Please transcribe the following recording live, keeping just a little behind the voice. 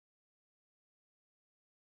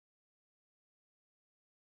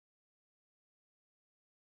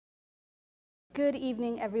Good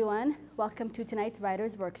evening, everyone. Welcome to tonight's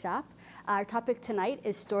Writer's Workshop. Our topic tonight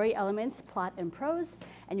is story elements, plot, and prose,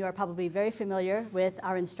 and you are probably very familiar with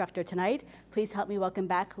our instructor tonight. Please help me welcome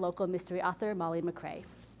back local mystery author Molly MacRae.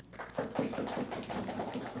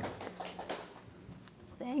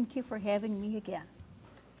 Thank you for having me again.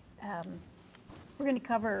 We're going to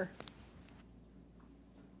cover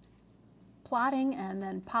plotting and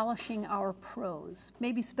then polishing our prose.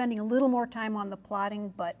 Maybe spending a little more time on the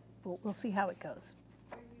plotting, but we'll see how it goes.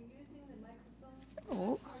 Are you using the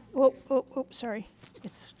microphone? Oh, sorry.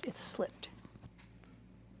 It's slipped.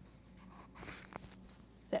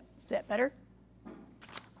 Is that better?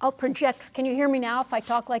 I'll project. Can you hear me now if I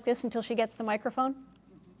talk like this until she gets the microphone?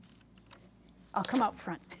 I'll come out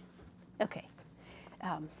front. Okay.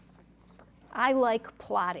 I like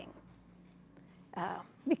plotting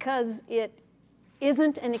because it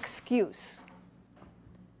isn't an excuse.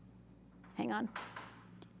 Hang on.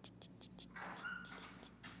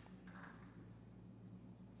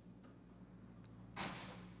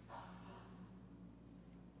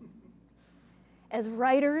 As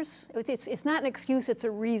writers, it's not an excuse, it's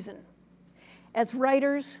a reason. As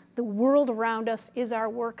writers, the world around us is our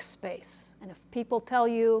workspace. And if people tell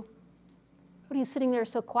you, what are you sitting there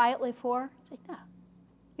so quietly for? It's like, no,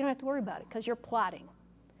 you don't have to worry about it because you're plotting.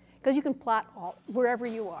 Because you can plot wherever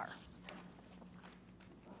you are.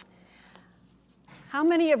 How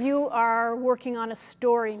many of you are working on a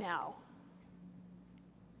story now?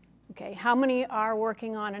 Okay, how many are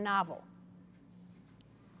working on a novel?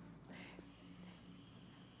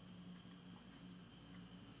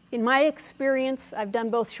 In my experience, I've done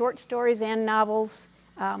both short stories and novels.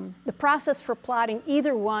 The process for plotting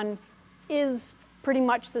either one is pretty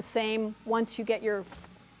much the same once you get your,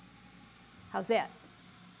 how's that?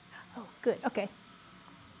 Oh, good, okay.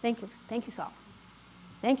 Thank you, Saul.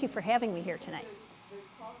 Thank you for having me here tonight.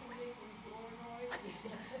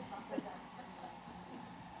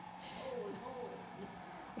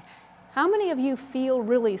 How many of you feel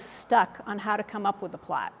really stuck on how to come up with a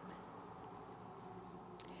plot?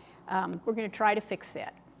 We're going to try to fix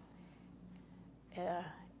that.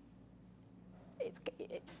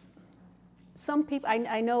 Some people,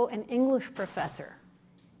 I know an English professor.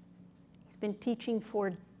 He's been teaching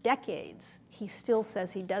for decades. He still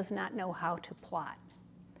says he does not know how to plot.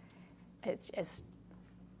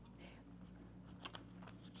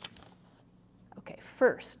 Okay,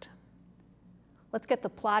 first, let's get the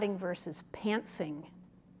plotting versus pantsing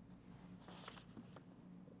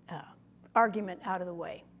argument out of the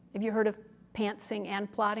way. Have you heard of pantsing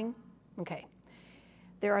and plotting? Okay.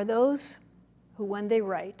 There are those who, when they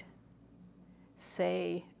write,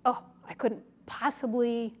 say, oh, I couldn't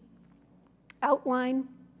possibly outline.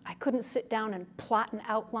 I couldn't sit down and plot an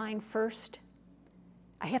outline first.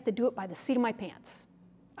 I have to do it by the seat of my pants.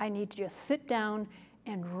 I need to just sit down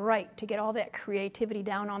and write to get all that creativity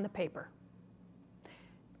down on the paper.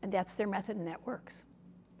 And that's their method, and that works.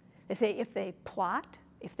 They say if they plot,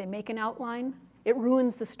 if they make an outline, it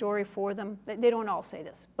ruins the story for them. They don't all say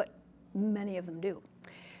this, but many of them do.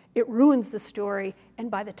 It ruins the story, and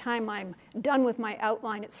by the time I'm done with my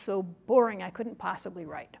outline, it's so boring I couldn't possibly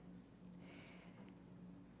write.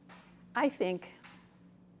 I think,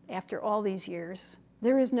 after all these years,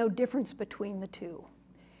 there is no difference between the two.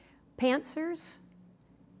 Pantsers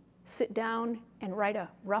sit down and write a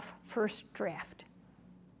rough first draft.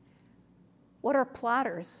 What are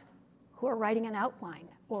plotters who are writing an outline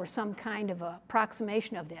or some kind of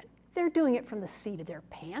approximation of that? They're doing it from the seat of their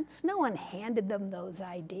pants. No one handed them those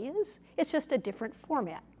ideas. It's just a different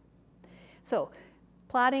format. So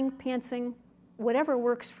plotting, pantsing, whatever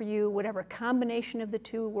works for you, whatever combination of the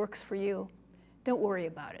two works for you, don't worry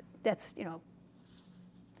about it. That's,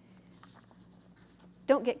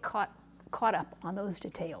 don't get caught up on those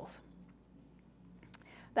details.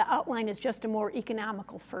 The outline is just a more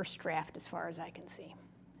economical first draft as far as I can see.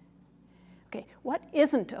 Okay, what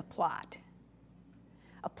isn't a plot?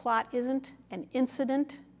 A plot isn't an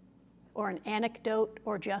incident or an anecdote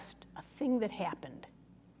or just a thing that happened.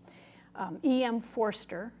 E.M.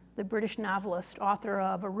 Forster, the British novelist, author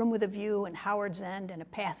of A Room with a View and Howard's End and A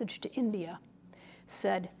Passage to India,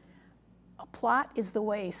 said, a plot is the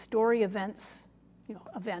way story events,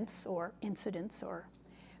 events or incidents, or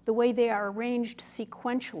the way they are arranged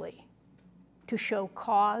sequentially to show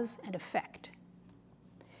cause and effect.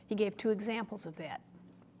 He gave two examples of that.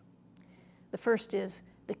 The first is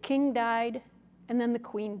the king died and then the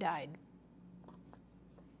queen died.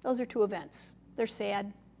 Those are two events. They're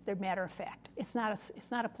sad, they're matter of fact. It's not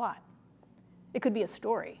a plot. It could be a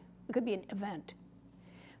story. It could be an event.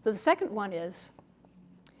 So the second one is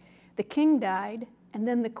the king died and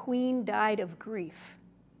then the queen died of grief.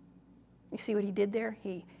 You see what he did there?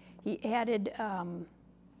 He added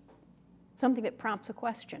something that prompts a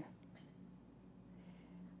question.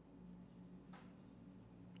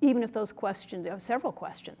 Even if those questions, there are several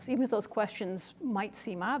questions, even if those questions might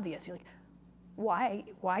seem obvious, you're like,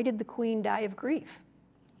 why did the queen die of grief?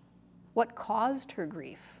 What caused her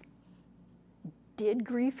grief? Did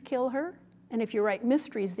grief kill her? And if you write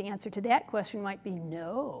mysteries, the answer to that question might be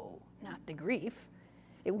no, not the grief.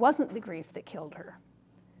 It wasn't the grief that killed her.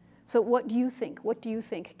 So what do you think? What do you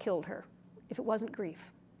think killed her if it wasn't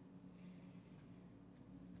grief?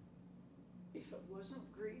 If it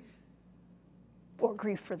wasn't grief? Or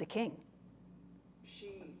grief for the king.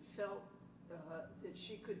 She felt that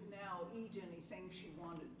she could now eat anything she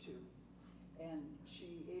wanted to, and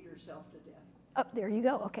she ate herself to death. Oh, there you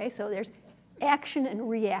go. Okay, so there's action and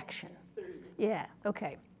reaction. Yeah,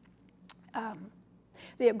 okay. So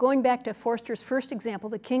yeah, going back to Forster's first example,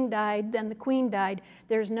 the king died, then the queen died.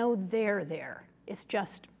 There's no there. It's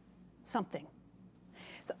just something.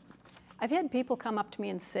 So I've had people come up to me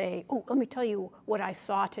and say, oh, let me tell you what I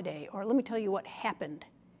saw today, or let me tell you what happened.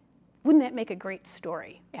 Wouldn't that make a great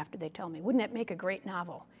story after they tell me? Wouldn't that make a great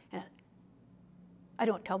novel? And I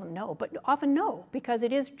don't tell them no, but often no, because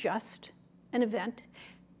it is just an event.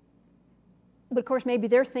 But of course, maybe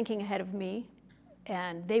they're thinking ahead of me,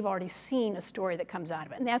 and they've already seen a story that comes out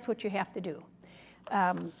of it, and that's what you have to do.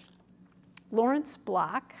 Lawrence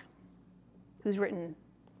Block, who's written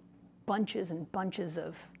bunches and bunches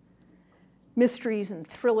of mysteries and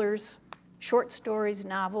thrillers, short stories,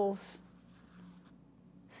 novels,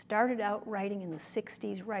 started out writing in the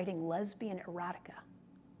 60s, writing lesbian erotica.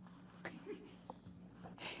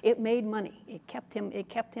 It made money. It kept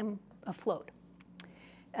him afloat.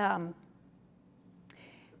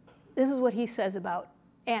 This is what he says about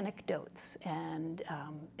anecdotes and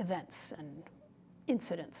events and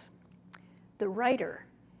incidents. The writer,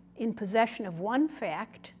 in possession of one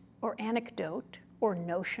fact or anecdote or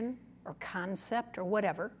notion or concept or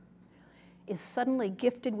whatever, is suddenly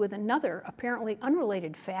gifted with another apparently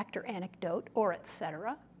unrelated fact or anecdote or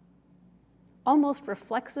etc. Almost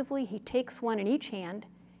reflexively, he takes one in each hand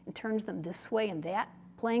and turns them this way and that,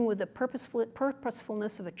 playing with the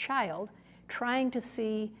purposefulness of a child, trying to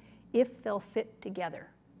see if they'll fit together.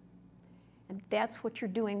 And that's what you're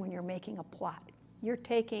doing when you're making a plot. You're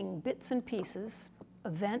taking bits and pieces,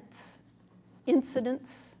 events,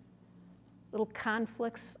 incidents, little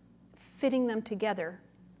conflicts, fitting them together,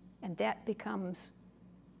 and that becomes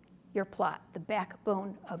your plot, the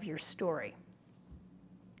backbone of your story.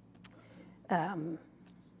 Hang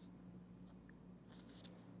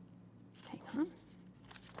on.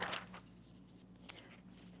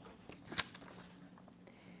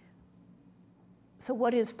 So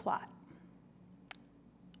what is plot?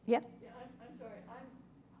 Yep. Yeah, I'm sorry.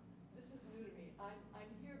 This is new to me. I'm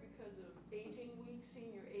here because of Aging Week,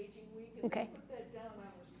 Senior Aging Week, and Okay. they put that down on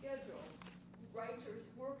our schedule. Writers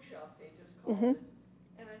Workshop, they just call it.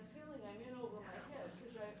 And I'm feeling I'm in over my head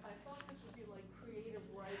because I thought this would be like creative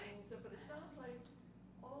writing and stuff, but it sounds like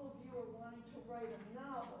all of you are wanting to write a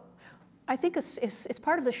novel. I think it's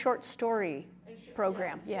part of the short story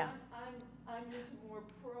program. Yeah. Yeah. I'm into more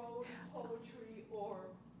prose, poetry, or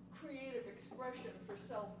creative expression for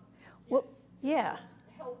self. Well, yeah.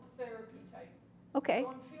 Help therapy type. Okay. So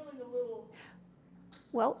I'm feeling a little.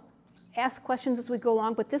 Well, ask questions as we go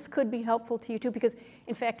along, but this could be helpful to you too, because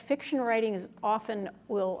in fact, fiction writing is often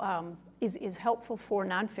is helpful for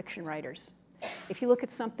nonfiction writers. If you look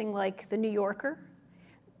at something like The New Yorker,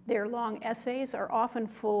 their long essays are often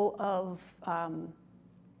full of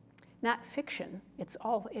not fiction. It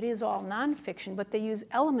is all nonfiction, but they use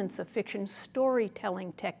elements of fiction,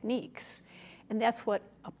 storytelling techniques, and that's what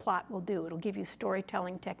a plot will do. It'll give you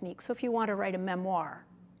storytelling techniques. So if you want to write a memoir,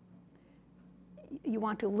 you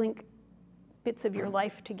want to link bits of your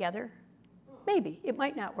life together, maybe. It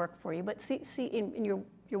might not work for you, but and you're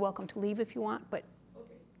welcome to leave if you want, but.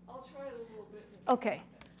 Okay, I'll try it a little bit. Okay,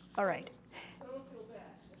 all right. I don't feel bad.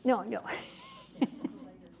 No.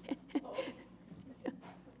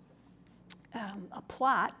 A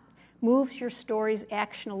plot moves your story's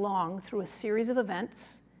action along through a series of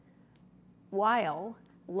events while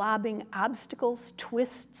lobbing obstacles,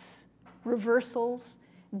 twists, reversals,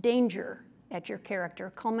 danger at your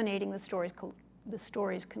character, culminating the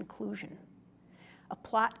story's conclusion. A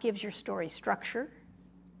plot gives your story structure.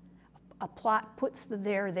 A plot puts the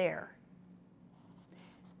there.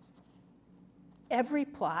 Every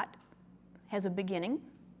plot has a beginning,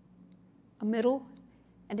 a middle,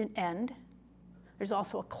 and an end. There's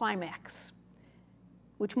also a climax,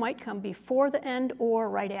 which might come before the end or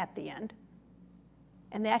right at the end.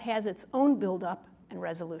 And that has its own build-up and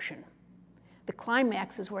resolution. The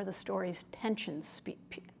climax is where the story's tension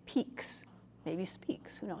peaks. Maybe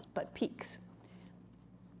speaks, who knows, but peaks.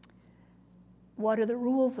 What are the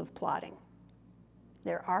rules of plotting?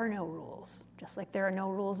 There are no rules, just like there are no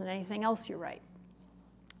rules in anything else you write.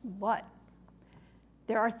 But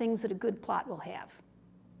there are things that a good plot will have.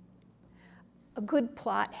 A good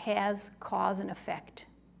plot has cause and effect,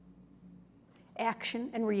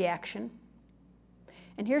 action and reaction.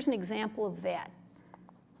 And here's an example of that.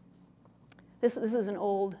 This is an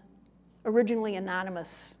old, originally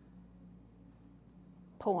anonymous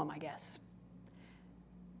poem, I guess.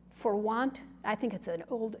 For want, I think it's an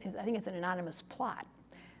anonymous plot.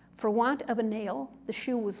 For want of a nail, the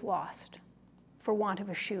shoe was lost. For want of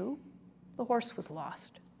a shoe, the horse was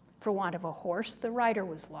lost. For want of a horse, the rider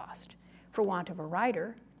was lost. For want of a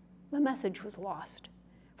rider, the message was lost.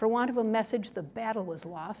 For want of a message, the battle was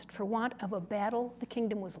lost. For want of a battle, the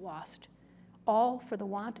kingdom was lost. All for the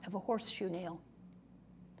want of a horseshoe nail.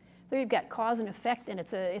 There you've got cause and effect, and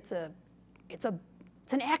it's an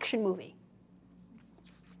action movie.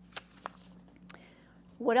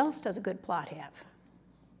 What else does a good plot have?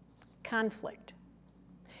 Conflict.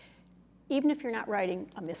 Even if you're not writing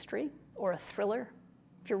a mystery or a thriller,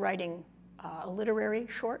 if you're writing a literary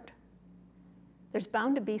short, there's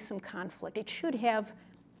bound to be some conflict. It should have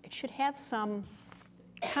some,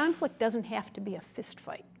 conflict doesn't have to be a fist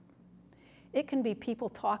fight. It can be people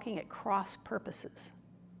talking at cross purposes.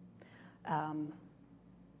 That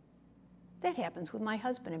happens with my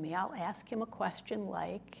husband and me. I'll ask him a question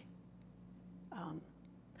like,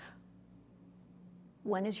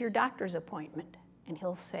 when is your doctor's appointment? And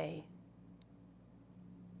he'll say,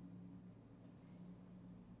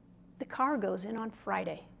 the car goes in on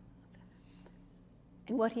Friday.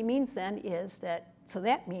 And what he means then is that, so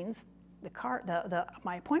that means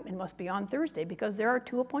my appointment must be on Thursday because there are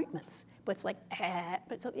 2 appointments. But it's like,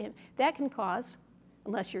 that can cause,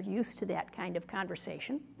 unless you're used to that kind of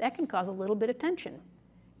conversation, that can cause a little bit of tension.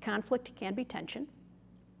 Conflict can be tension.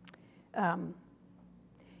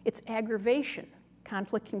 It's aggravation.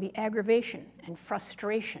 Conflict can be aggravation and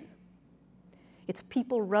frustration. It's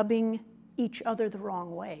people rubbing each other the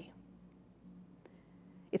wrong way.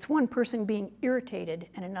 It's one person being irritated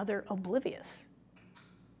and another oblivious.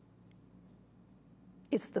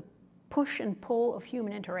 It's the push and pull of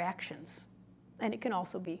human interactions. And it can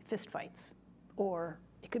also be fistfights, or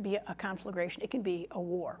it could be a conflagration. It can be a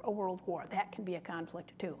war, a world war. That can be a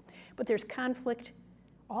conflict too. But there's conflict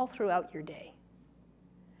all throughout your day.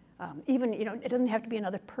 Even, it doesn't have to be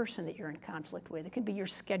another person that you're in conflict with. It could be your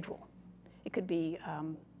schedule. It could be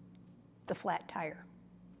the flat tire.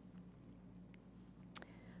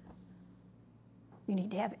 You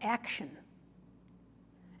need to have action.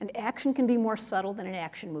 And action can be more subtle than an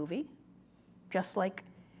action movie. Just like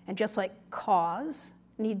cause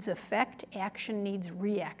needs effect, action needs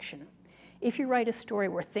reaction. If you write a story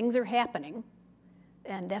where things are happening,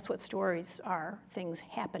 and that's what stories are, things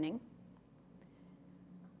happening,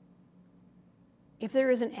 if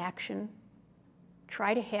there is an action,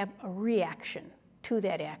 try to have a reaction to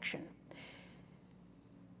that action.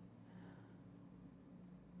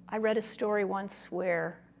 I read a story once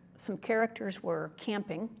where some characters were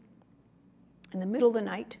camping. In the middle of the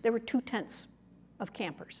night, there were 2 tents of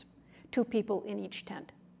campers, 2 people in each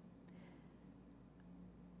tent.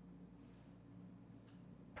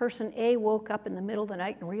 Person A woke up in the middle of the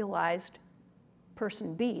night and realized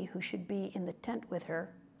person B, who should be in the tent with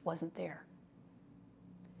her, wasn't there.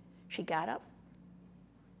 She got up,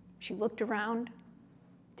 she looked around,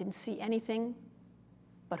 didn't see anything,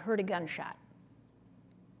 but heard a gunshot.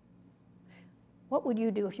 What would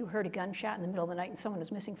you do if you heard a gunshot in the middle of the night and someone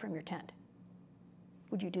was missing from your tent?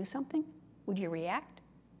 Would you do something? Would you react?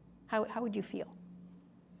 How would you feel?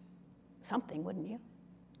 Something, wouldn't you?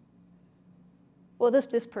 Well,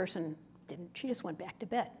 this person didn't. She just went back to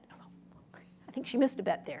bed. I think she missed a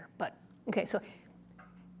bet there, but okay, so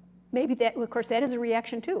maybe that, of course, that is a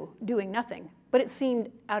reaction too, doing nothing, but it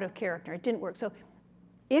seemed out of character. It didn't work. So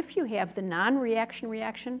if you have the non-reaction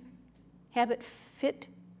reaction, have it fit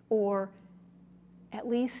or at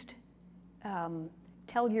least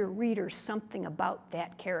tell your reader something about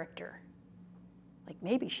that character. Like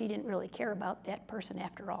maybe she didn't really care about that person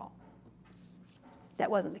after all. That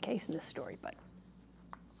wasn't the case in this story, but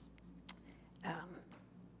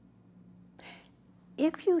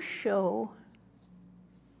if you show,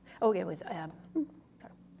 a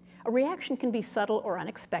reaction can be subtle or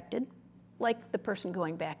unexpected, like the person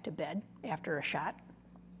going back to bed after a shot.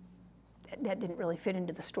 That didn't really fit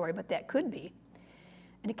into the story, but that could be.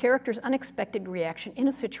 And a character's unexpected reaction in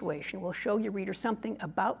a situation will show your reader something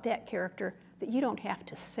about that character that you don't have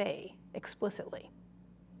to say explicitly.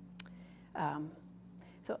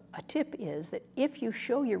 So a tip is that if you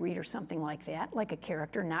show your reader something like that, like a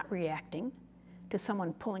character not reacting to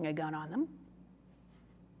someone pulling a gun on them,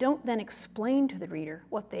 don't then explain to the reader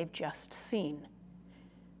what they've just seen.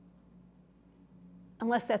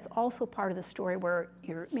 Unless that's also part of the story where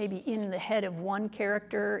you're maybe in the head of one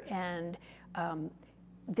character and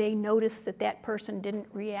they notice that that person didn't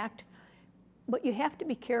react. But you have to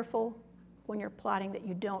be careful when you're plotting that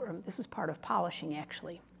you don't, or this is part of polishing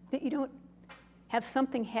actually, that you don't have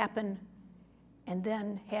something happen and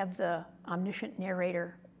then have the omniscient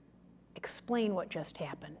narrator explain what just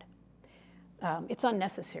happened. It's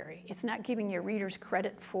unnecessary. It's not giving your readers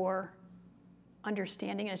credit for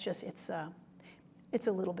understanding. It's just, it's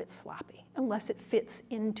a little bit sloppy, unless it fits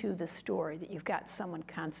into the story that you've got someone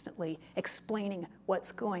constantly explaining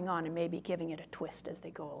what's going on and maybe giving it a twist as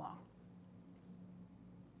they go along.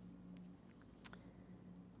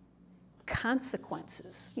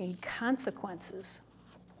 Consequences. You need consequences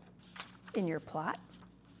in your plot.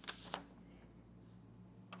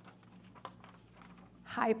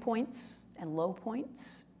 High points and low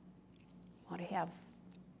points. You want to have,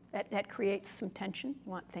 that creates some tension.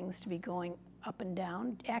 You want things to be going up and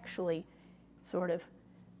down, actually sort of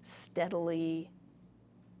steadily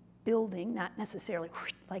building, not necessarily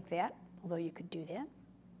like that, although you could do that.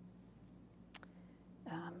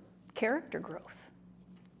 Character growth.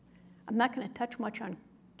 I'm not going to touch much on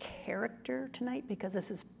character tonight because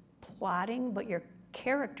this is plotting, but your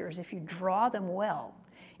characters, if you draw them well,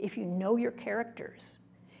 if you know your characters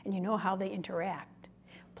and you know how they interact,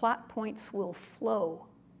 plot points will flow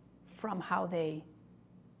from how they,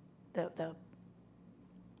 the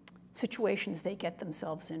situations they get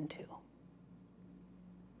themselves into.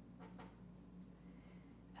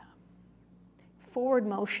 Forward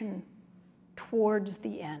motion towards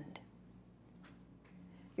the end.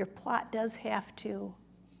 Your plot does have to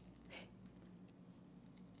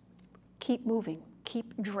keep moving,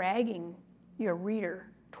 keep dragging your reader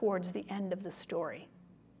towards the end of the story,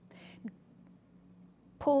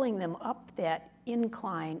 pulling them up that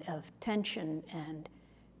incline of tension and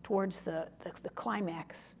towards the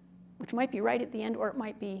climax, which might be right at the end, or it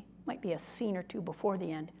might be a scene or two before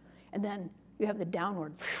the end, and then you have the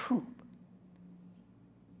downward,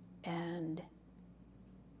 and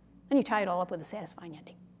then you tie it all up with a satisfying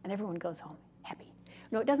ending, and everyone goes home happy.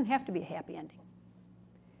 No, it doesn't have to be a happy ending.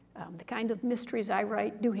 The kind of mysteries I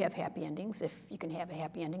write do have happy endings, if you can have a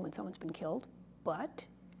happy ending when someone's been killed, but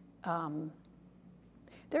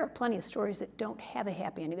there are plenty of stories that don't have a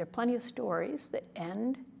happy ending. There are plenty of stories that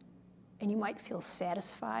end, and you might feel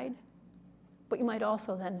satisfied, but you might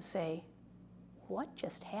also then say, what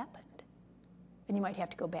just happened? And you might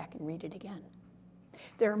have to go back and read it again.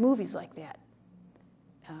 There are movies like that.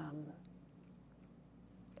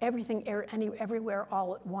 Everything, Everywhere,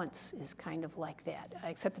 All at Once is kind of like that,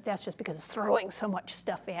 except that that's just because it's throwing so much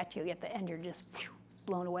stuff at you. At the end, you're just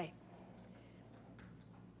blown away.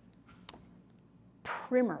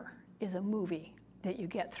 Primer is a movie that you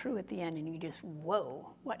get through at the end and you just, whoa,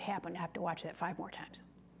 what happened? I have to watch that 5 more times.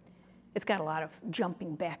 It's got a lot of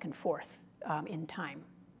jumping back and forth in time.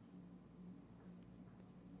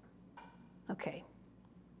 Okay.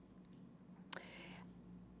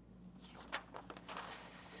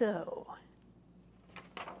 So,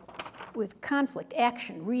 with conflict,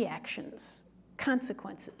 action, reactions,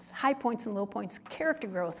 consequences, high points and low points, character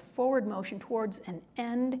growth, forward motion towards an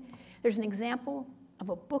end, there's an example of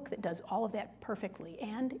a book that does all of that perfectly,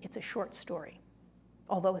 and it's a short story,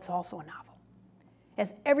 although it's also a novel. It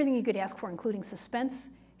has everything you could ask for, including suspense,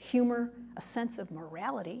 humor, a sense of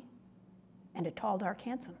morality, and a tall, dark,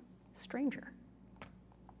 handsome stranger.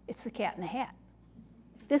 It's The Cat in the Hat.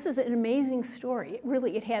 This is an amazing story.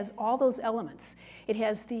 It has all those elements. It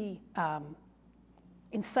has the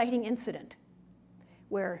inciting incident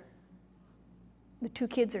where the 2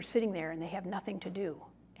 kids are sitting there and they have nothing to do.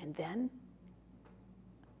 And then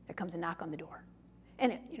there comes a knock on the door.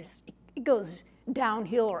 And it goes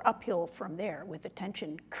downhill or uphill from there with the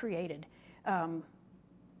tension created. And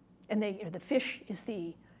the fish is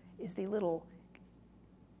the little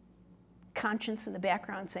conscience in the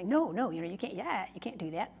background saying, no, you can't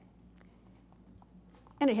do that.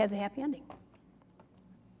 And it has a happy ending.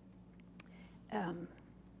 All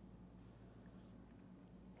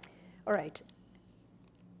right.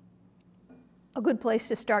 A good place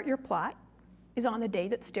to start your plot is on the day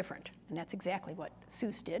that's different. And that's exactly what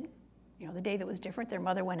Seuss did. The day that was different, their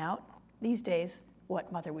mother went out. These days,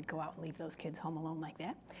 what mother would go out and leave those kids home alone like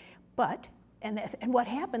that? And what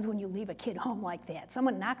happens when you leave a kid home like that?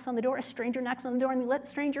 Someone knocks on the door, a stranger knocks on the door, and you let the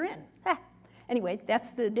stranger in. Anyway,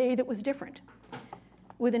 that's the day that was different,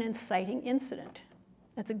 with an inciting incident.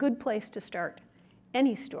 That's a good place to start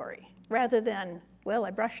any story, rather than, well,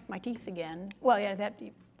 I brushed my teeth again. Well, yeah,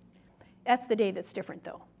 that's the day that's different,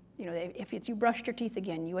 though. You know, if it's you brushed your teeth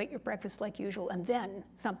again, you ate your breakfast like usual, and then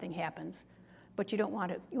something happens, but you don't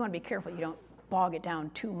want to. You want to be careful. You don't bog it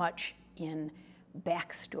down too much in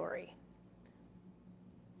backstory.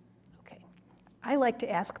 Okay, I like to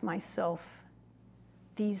ask myself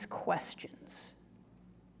these questions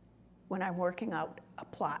when I'm working out a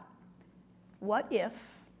plot. What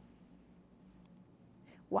if?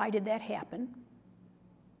 Why did that happen?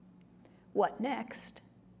 What next?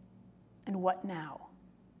 And what now?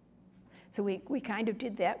 So we kind of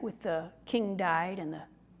did that with the king died and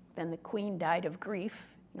then the queen died of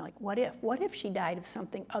grief. You know, like, what if? What if she died of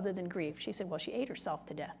something other than grief? She said, well, she ate herself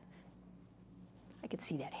to death. I could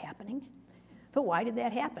see that happening. So why did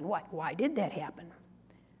that happen? Why did that happen?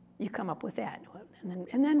 You come up with that.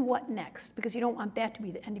 And then what next? Because you don't want that to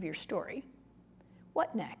be the end of your story.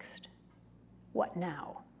 What next? What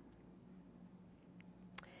now?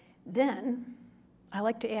 Then I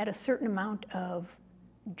like to add a certain amount of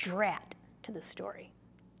drat to the story.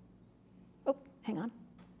 Oh, hang on.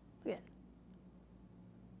 Look at it.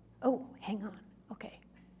 Oh, hang on. Okay.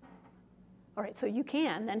 All right, so you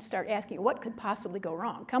can then start asking, what could possibly go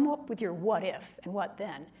wrong? Come up with your what if and what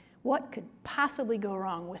then. What could possibly go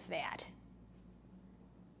wrong with that?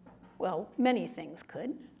 Well, many things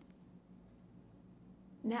could.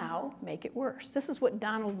 Now, make it worse. This is what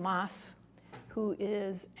Donald Moss, who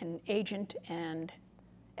is an agent and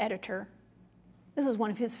editor, this is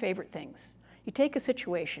one of his favorite things. You take a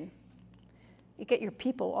situation, you get your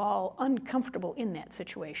people all uncomfortable in that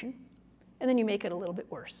situation, and then you make it a little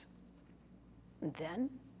bit worse. And then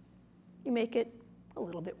you make it a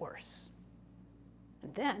little bit worse.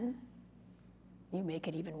 And then you make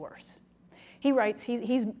it even worse. He writes,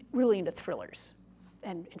 he's really into thrillers.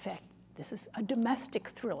 And in fact, this is a domestic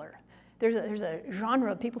thriller. There's a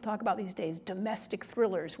genre people talk about these days, domestic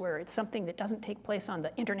thrillers, where it's something that doesn't take place on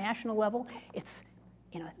the international level. It's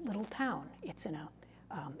in a little town. It's in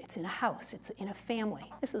a house. It's in a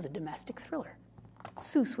family. This is a domestic thriller.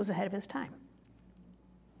 Seuss was ahead of his time.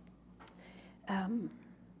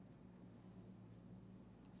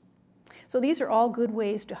 So these are all good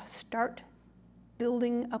ways to start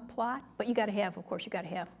building a plot, but you got to have, of course, you got to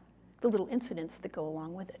have the little incidents that go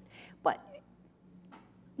along with it. But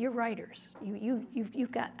you're writers.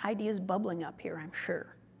 You've got ideas bubbling up here, I'm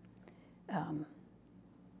sure.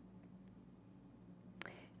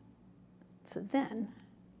 So then,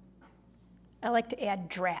 I like to add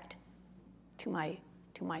drat to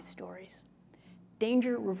my stories.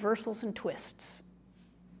 Danger, reversals, and twists.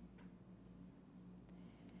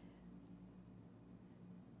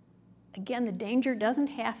 Again, the danger doesn't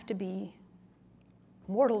have to be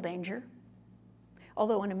mortal danger,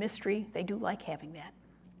 although in a mystery, they do like having that.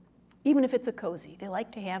 Even if it's a cozy, they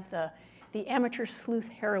like to have the amateur sleuth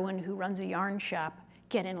heroine who runs a yarn shop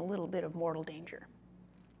get in a little bit of mortal danger.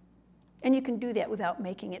 And you can do that without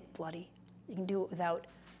making it bloody. You can do it without,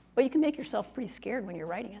 well, you can make yourself pretty scared when you're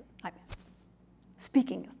writing it. I'm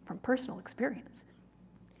speaking from personal experience.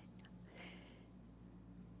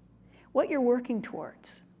 What you're working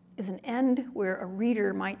towards is an end where a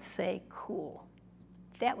reader might say, cool,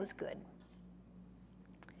 that was good.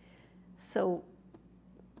 So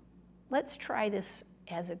let's try this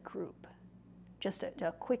as a group. Just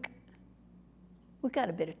a quick, we've got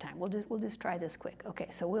a bit of time. We'll just try this quick. Okay,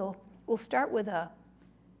 so we'll start with an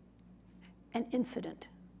incident.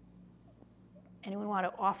 Anyone want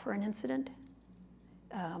to offer an incident?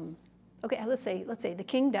 Okay, let's say the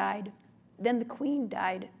king died, then the queen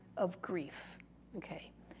died of grief.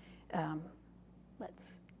 Okay,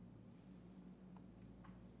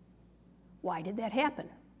 why did that happen?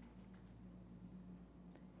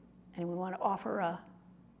 Anyone want to offer a,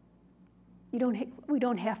 we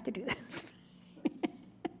don't have to do this.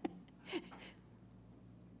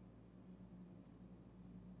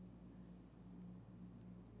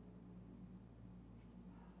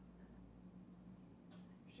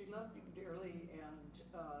 She loved him dearly,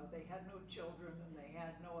 and they had no children, and they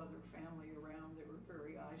had no other family around. They were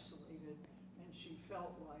very isolated, and she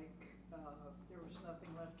felt like there was nothing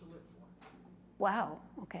left to live for. Wow,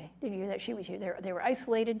 okay. Did you hear that? They were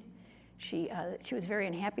isolated. She was very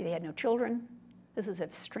unhappy. They had no children. This is a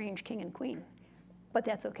strange king and queen, but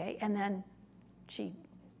that's okay. And then she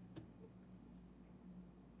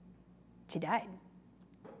died.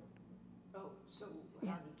 Oh, so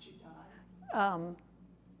how did she die?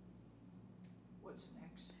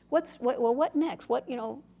 What's next? What next?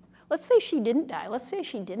 Let's say she didn't die. Let's say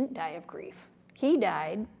she didn't die of grief. He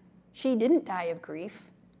died. She didn't die of grief.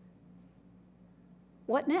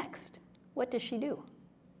 What next? What does she do?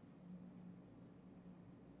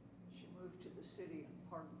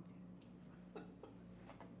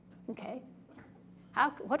 Okay.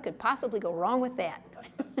 What could possibly go wrong with that?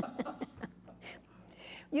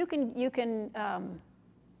 You can.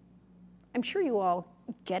 I'm sure you all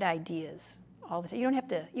get ideas all the time.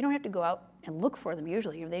 You don't have to go out and look for them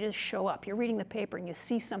usually. They just show up. You're reading the paper and you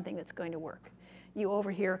see something that's going to work. You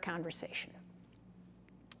overhear a conversation.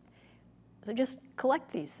 So just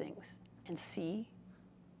collect these things and see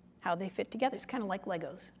how they fit together. It's kind of like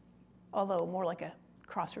Legos, although more like a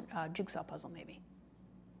jigsaw puzzle maybe.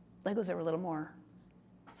 Legos are a little more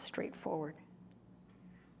straightforward.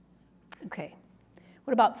 Okay,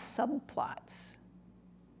 what about subplots?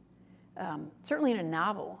 Certainly in a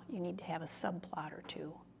novel, you need to have a subplot or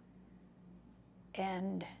two.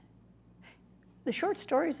 And the short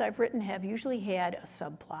stories I've written have usually had a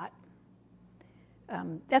subplot.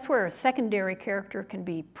 That's where a secondary character can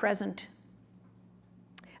be present.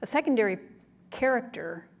 A secondary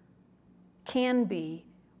character can be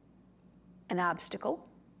an obstacle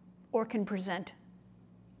or can present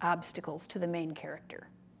obstacles to the main character.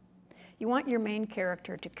 You want your main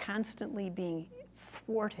character to constantly be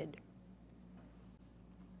thwarted.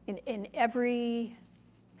 In every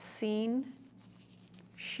scene,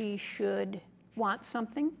 she should want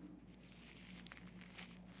something,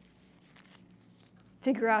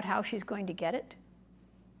 figure out how she's going to get it,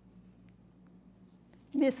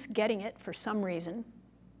 miss getting it for some reason,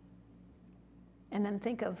 and then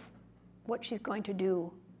think of what she's going to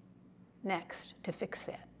do next to fix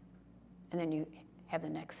that. And then you have the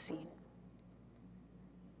next scene.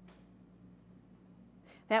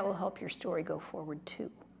 That will help your story go forward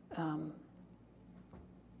too.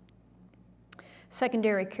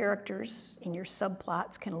 Secondary characters in your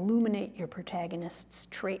subplots can illuminate your protagonist's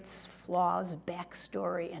traits, flaws,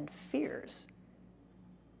 backstory, and fears.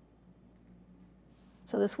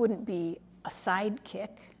 So this wouldn't be a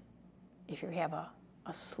sidekick if you have a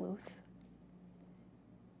sleuth,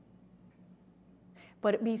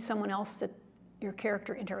 but it'd be someone else that your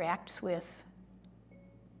character interacts with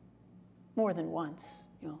more than once.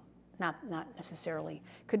 Not necessarily.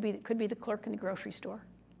 Could be the clerk in the grocery store.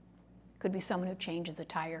 Could be someone who changes the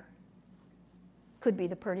tire. Could be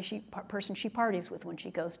the person she parties with when she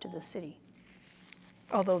goes to the city.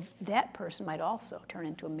 Although that person might also turn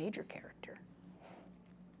into a major character.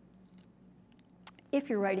 If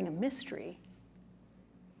you're writing a mystery,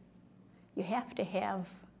 you have to have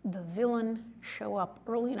the villain show up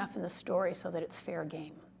early enough in the story so that it's fair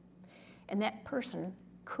game. And that person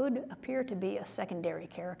could appear to be a secondary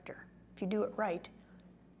character. If you do it right,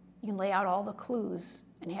 you can lay out all the clues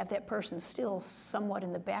and have that person still somewhat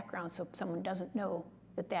in the background so someone doesn't know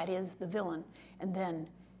that that is the villain. And then,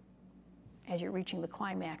 as you're reaching the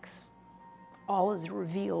climax, all is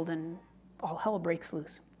revealed and all hell breaks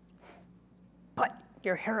loose. But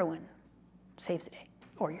your heroine saves the day,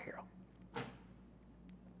 or your hero.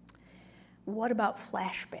 What about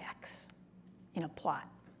flashbacks in a plot?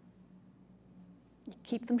 You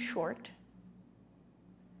keep them short,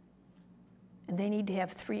 and they need to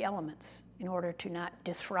have 3 elements in order to not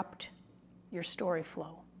disrupt your story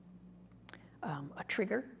flow. A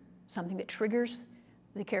trigger, something that triggers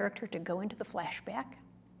the character to go into the flashback,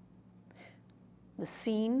 the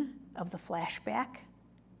scene of the flashback,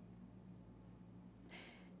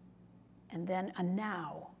 and then a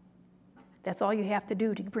now. That's all you have to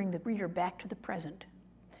do to bring the reader back to the present.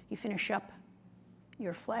 You finish up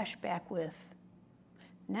your flashback with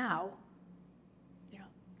now,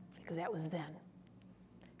 because that was then.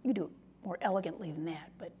 You can do it more elegantly than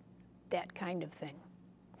that, but that kind of thing.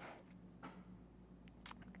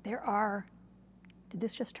 There are, did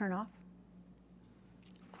this just turn off?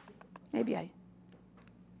 Maybe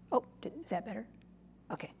is that better?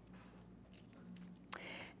 Okay.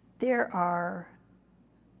 There are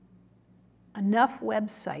enough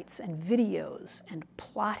websites and videos and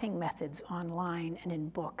plotting methods online and in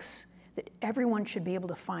books that everyone should be able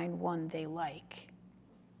to find one they like.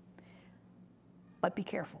 But be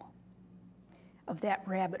careful of that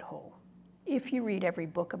rabbit hole. If you read every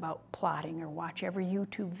book about plotting or watch every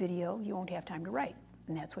YouTube video, you won't have time to write,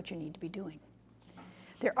 and that's what you need to be doing.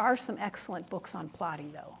 There are some excellent books on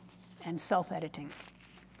plotting, though, and self-editing.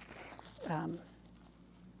 I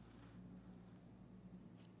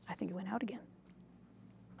think it went out again.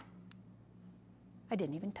 I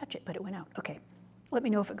didn't even touch it, but it went out. Okay, let me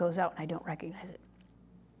know if it goes out and I don't recognize it.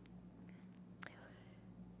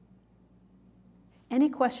 Any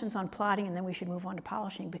questions on plotting, and then we should move on to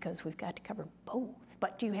polishing because we've got to cover both.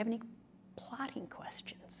 But do you have any plotting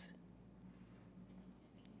questions?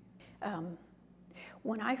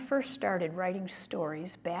 When I first started writing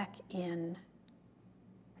stories back in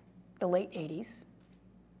the late 80s,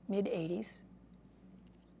 mid 80s,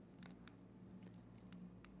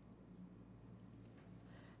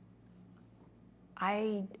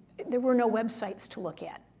 there were no websites to look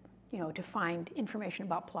at, to find information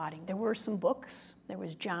about plotting. There were some books. There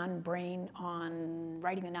was John Brain on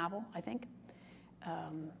writing a novel, I think.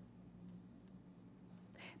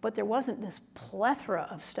 But there wasn't this plethora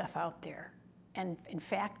of stuff out there. And in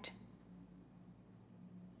fact,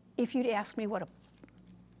 if you'd asked me what a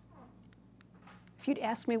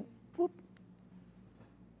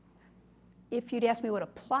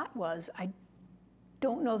plot was, I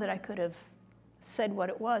don't know that I could have said what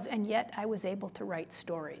it was, and yet I was able to write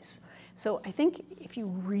stories. So I think if you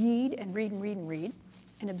read and read and read and read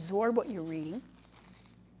and absorb what you're reading,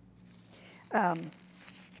 and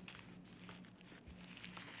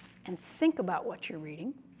think about what you're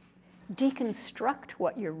reading, deconstruct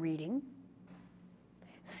what you're reading,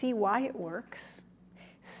 see why it works,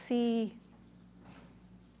 see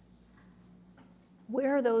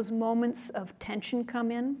where those moments of tension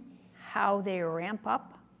come in, how they ramp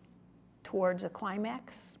up towards a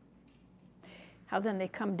climax, how then they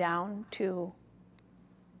come down to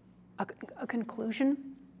a conclusion.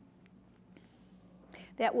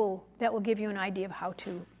 That will give you an idea of how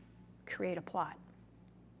to create a plot.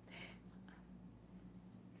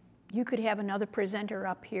 You could have another presenter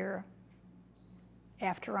up here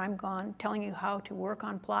after I'm gone telling you how to work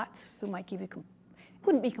on plots who might give you, it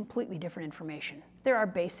wouldn't be completely different information. There are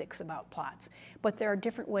basics about plots, but there are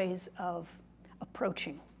different ways of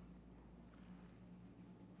approaching.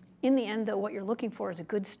 In the end, though, what you're looking for is a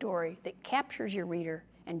good story that captures your reader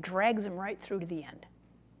and drags them right through to the end.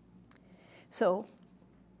 So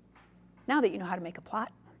now that you know how to make a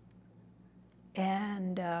plot,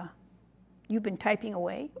 and you've been typing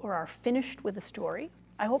away or are finished with a story,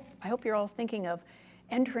 I hope you're all thinking of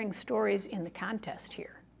entering stories in the contest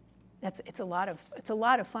here. It's a lot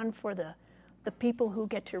of fun for the people who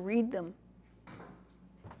get to read them,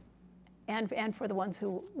 and for the ones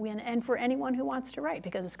who win, and for anyone who wants to write,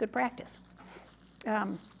 because it's good practice.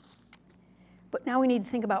 But now we need to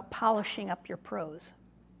think about polishing up your prose.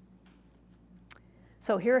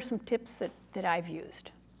 So here are some tips that I've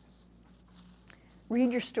used.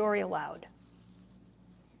 Read your story aloud.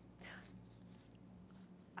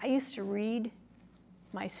 I used to read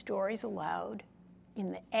my stories aloud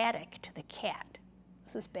in the attic to the cat.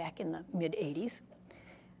 This is back in the mid-'80s.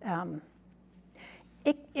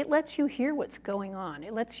 It lets you hear what's going on.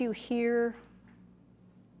 It lets you hear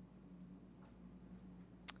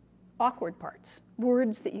awkward parts,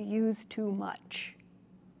 words that you use too much.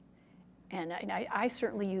 And I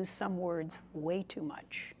certainly use some words way too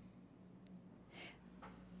much.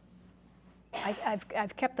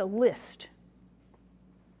 I've kept a list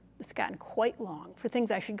that's gotten quite long for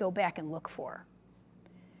things I should go back and look for.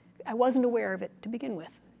 I wasn't aware of it to begin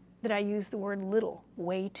with, that I use the word little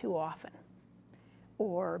way too often,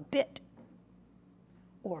 or bit,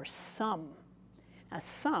 or some. Now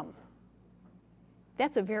some,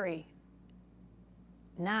 that's a very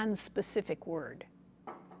non-specific word.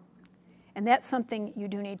 And that's something you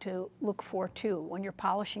do need to look for too when you're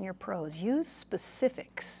polishing your prose. Use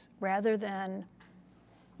specifics rather than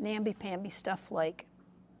namby-pamby stuff like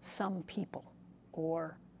some people,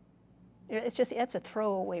 or that's a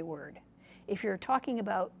throwaway word. If you're talking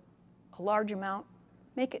about a large amount,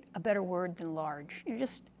 make it a better word than large.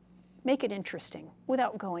 Just make it interesting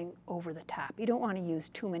without going over the top. You don't want to use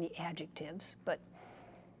too many adjectives, but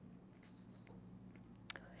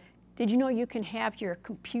did you know you can have your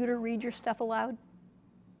computer read your stuff aloud?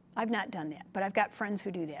 I've not done that, but I've got friends who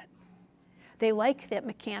do that. They like that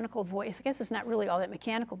mechanical voice. I guess it's not really all that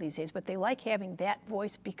mechanical these days, but they like having that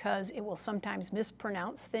voice because it will sometimes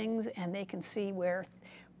mispronounce things, and they can see where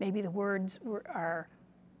maybe the words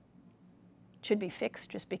should be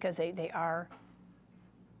fixed just because they are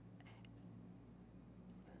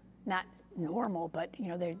not normal, but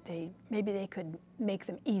maybe they could make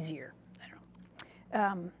them easier. I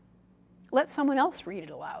don't know. Let someone else read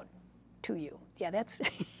it aloud to you. Yeah, that's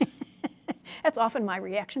that's often my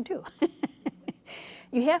reaction too.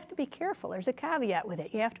 You have to be careful. There's a caveat with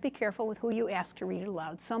it. You have to be careful with who you ask to read it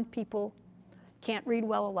aloud. Some people can't read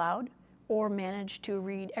well aloud or manage to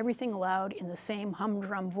read everything aloud in the same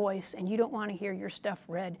humdrum voice, and you don't want to hear your stuff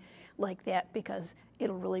read like that because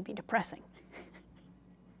it'll really be depressing.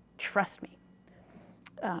 Trust me.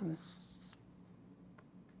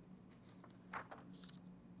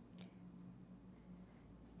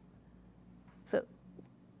 So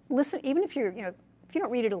listen, even if if you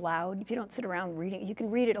don't read it aloud, if you don't sit around reading, you can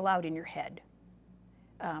read it aloud in your head.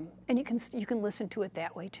 And you can listen to it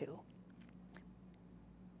that way too.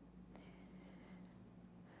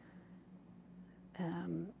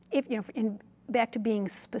 Back to being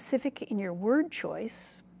specific in your word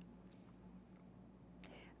choice,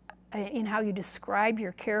 in how you describe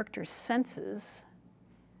your character's senses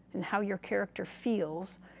and how your character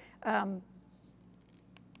feels. You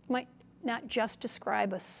might not just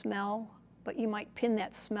describe a smell, but you might pin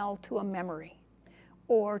that smell to a memory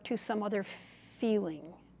or to some other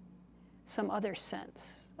feeling, some other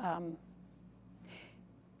sense.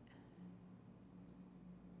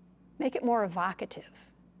 Make it more evocative.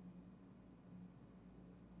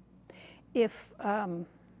 If, rather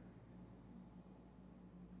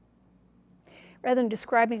than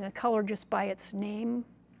describing a color just by its name,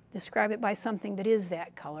 describe it by something that is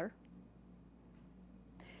that color.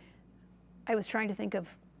 I was trying to think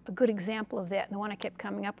of a good example of that, and the one I kept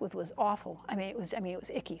coming up with was awful. It was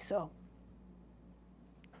icky, so.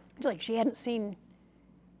 It's like she hadn't seen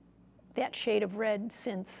that shade of red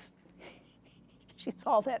since she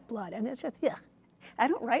saw that blood, and it's just, yeah. I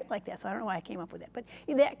don't write like that, so I don't know why I came up with that, but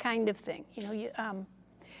that kind of thing. You know, you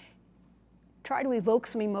try to evoke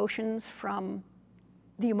some emotions from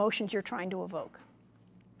the emotions you're trying to evoke.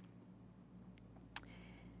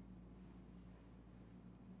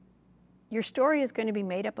 Your story is going to be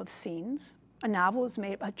made up of scenes.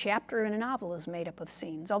 A chapter in a novel is made up of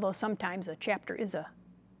scenes, although sometimes a chapter is a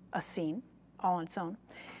scene all on its own.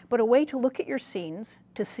 But a way to look at your scenes,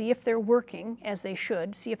 to see if they're working as they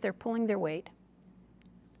should, see if they're pulling their weight.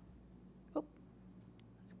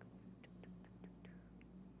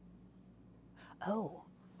 Oh,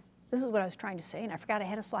 this is what I was trying to say, and I forgot I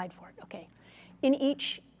had a slide for it. Okay. In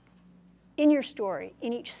your story,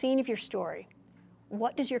 in each scene of your story,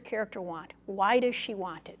 what does your character want? Why does she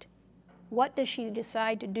want it? What does she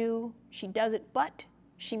decide to do? She does it, but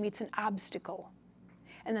she meets an obstacle.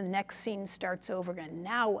 And then the next scene starts over again.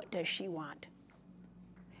 Now what does she want?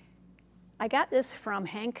 I got this from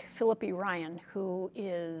Hank Philippi Ryan, who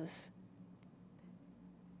is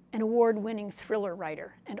an award-winning thriller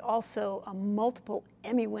writer and also a multiple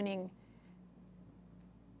Emmy-winning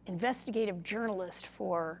investigative journalist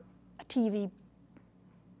for a TV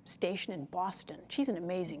station in Boston. She's an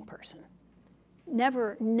amazing person.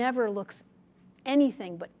 Never looks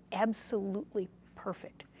anything but absolutely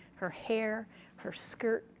perfect. Her hair, her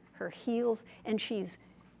skirt, her heels, and she's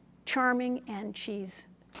charming, and she's...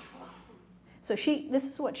 So this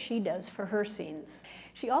is what she does for her scenes.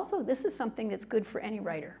 She also, this is something that's good for any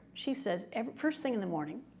writer. She says, first thing in the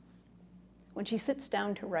morning, when she sits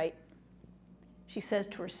down to write, she says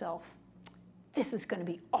to herself, this is going to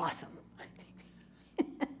be awesome.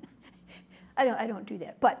 I don't do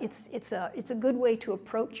that, but it's a good way to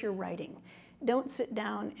approach your writing. Don't sit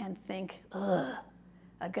down and think, ugh,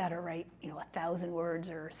 I've got to write 1,000 words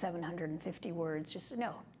or 750 words. Just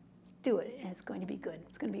no, do it, and it's going to be good.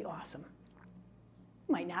 It's going to be awesome.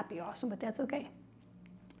 It might not be awesome, but that's okay.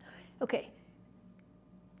 Okay.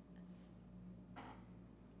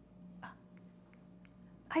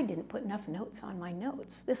 I didn't put enough notes on my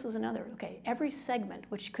notes. This was another, okay. Every segment,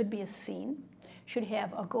 which could be a scene, should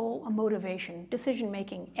have a goal, a motivation,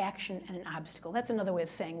 decision-making, action, and an obstacle. That's another way of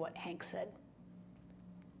saying what Hank said.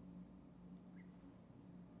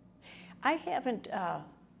 I haven't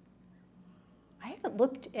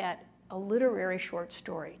looked at a literary short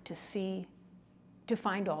story to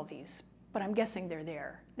find all these, but I'm guessing they're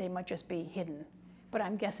there. They might just be hidden, but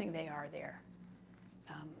I'm guessing they are there.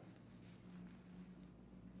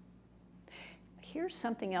 Here's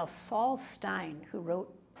something else. Saul Stein, who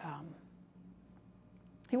wrote,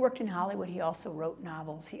 he worked in Hollywood. He also wrote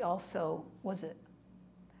novels. He also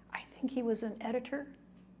I think he was an editor.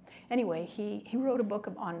 Anyway, he wrote a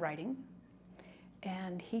book on writing,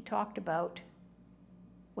 and he talked about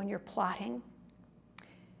when you're plotting,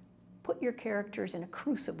 put your characters in a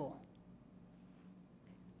crucible,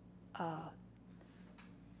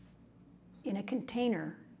 in a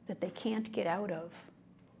container that they can't get out of,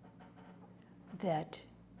 that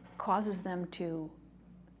causes them to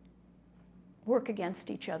work against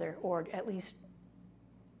each other, or at least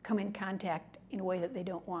come in contact in a way that they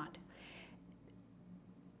don't want.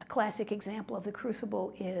 A classic example of the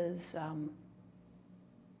crucible is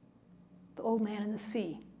The Old Man in the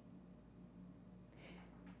Sea.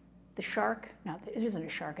 The shark, no, it isn't a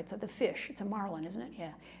shark, it's the fish, it's a marlin, isn't it?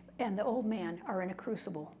 Yeah. And the old man are in a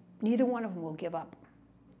crucible. Neither one of them will give up.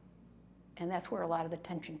 And that's where a lot of the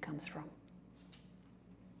tension comes from.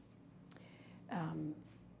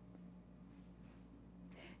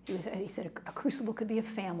 He said a crucible could be a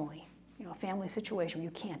family, a family situation where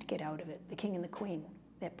you can't get out of it. The king and the queen,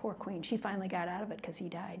 that poor queen, she finally got out of it because he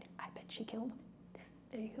died. I bet she killed him.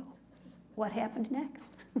 There you go. What happened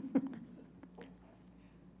next?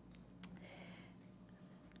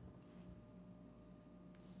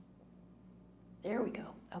 There we go.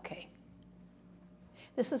 Okay.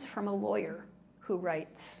 This is from a lawyer who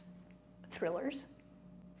writes thrillers.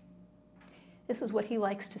 This is what he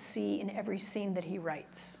likes to see in every scene that he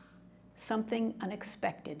writes. Something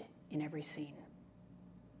unexpected in every scene.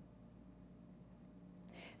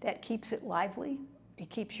 That keeps it lively. It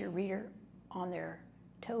keeps your reader on their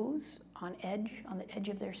toes, on the edge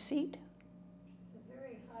of their seat. It's a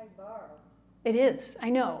very high bar. It is, I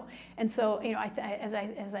know. And so, as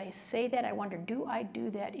I say that, I wonder, do I do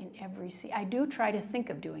that in every scene? I do try to think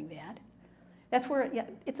of doing that. That's where,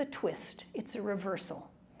 it's a twist. It's a reversal.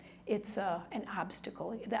 It's an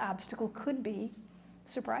obstacle. The obstacle could be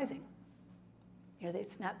surprising.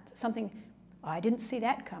 It's not something, oh, I didn't see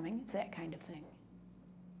that coming. It's that kind of thing.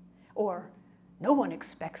 Or no one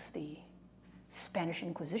expects the Spanish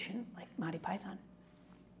Inquisition, like Monty Python.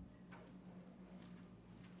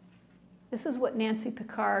 This is what Nancy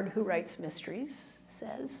Pickard, who writes mysteries,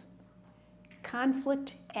 says.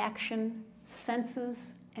 Conflict, action,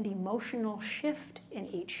 senses, and emotional shift in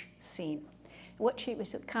each scene. What she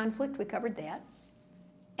was, conflict, we covered that.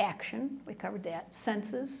 Action, we covered that.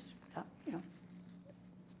 Senses,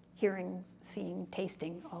 hearing, seeing,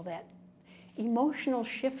 tasting, all that. Emotional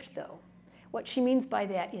shift, though. What she means by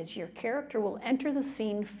that is your character will enter the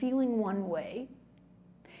scene feeling one way,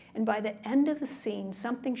 and by the end of the scene,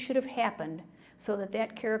 something should have happened so that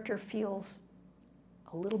that character feels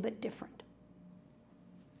a little bit different.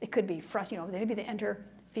 It could be frustrating, maybe they enter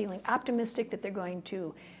feeling optimistic that they're going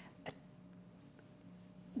to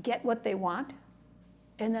get what they want,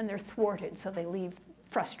 and then they're thwarted, so they leave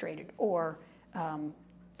frustrated or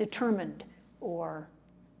determined or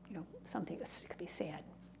something that could be sad.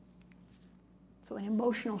 So an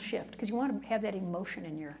emotional shift, because you want to have that emotion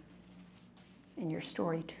in your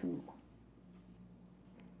story too.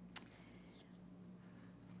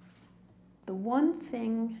 The one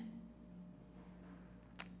thing,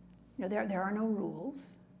 there are no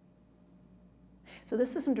rules. So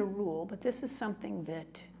this isn't a rule, but this is something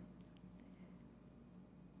that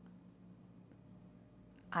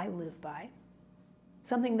I live by.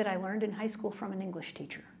 Something that I learned in high school from an English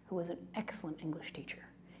teacher, who was an excellent English teacher.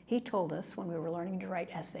 He told us when we were learning to write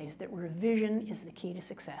essays that revision is the key to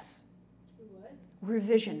success. What?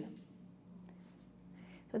 Revision.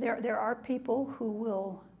 So there are people who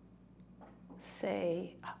will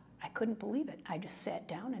say, oh, I couldn't believe it. I just sat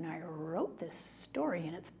down and I wrote this story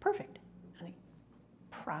and it's perfect. I think,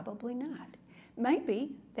 probably not. Might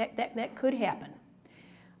be, that could happen.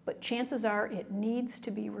 But chances are it needs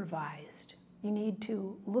to be revised. You need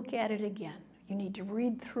to look at it again. You need to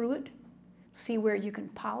read through it, see where you can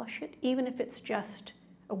polish it, even if it's just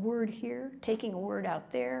a word here, taking a word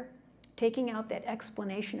out there, taking out that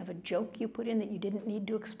explanation of a joke you put in that you didn't need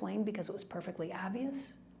to explain because it was perfectly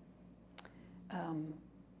obvious.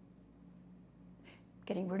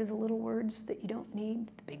 Getting rid of the little words that you don't need,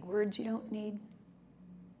 the big words you don't need,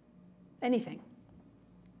 anything.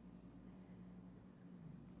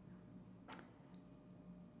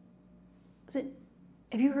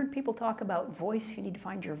 Have you heard people talk about voice? You need to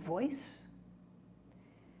find your voice.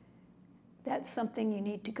 That's something you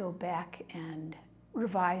need to go back and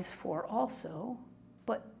revise for also.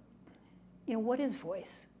 But, what is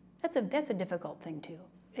voice? That's a difficult thing too.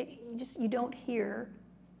 You don't hear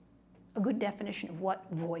a good definition of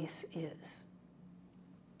what voice is.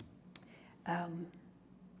 But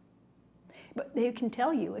they can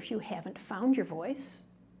tell you if you haven't found your voice,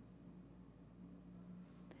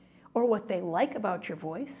 or what they like about your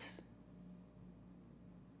voice,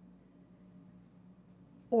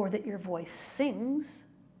 or that your voice sings.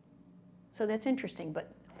 So that's interesting,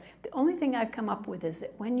 but the only thing I've come up with is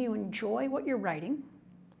that when you enjoy what you're writing,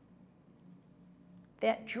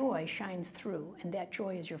 that joy shines through, and that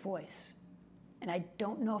joy is your voice. And I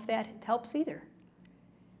don't know if that helps either.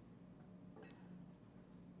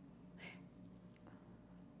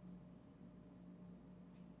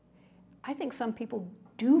 I think some people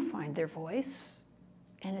do find their voice,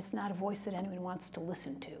 and it's not a voice that anyone wants to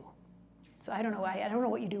listen to. So I don't know. I don't know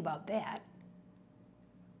what you do about that.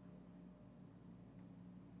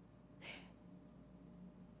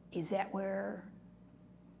 Is that where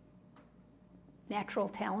natural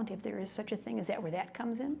talent, if there is such a thing, is that where that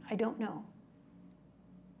comes in? I don't know.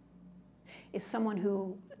 Is someone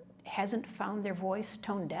who hasn't found their voice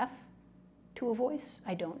tone deaf to a voice?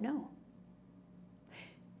 I don't know.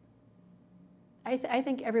 I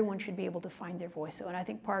think everyone should be able to find their voice, though, and I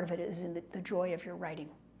think part of it is in the joy of your writing.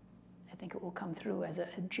 I think it will come through as a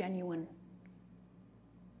genuine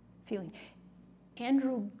feeling.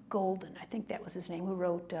 Andrew Golden, I think that was his name, who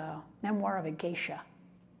wrote Memoir of a Geisha.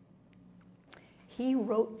 He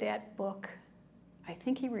wrote that book, I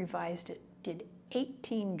think he revised it, did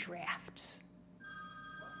 18 drafts.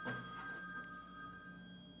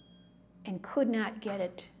 and could not get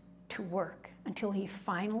it to work until he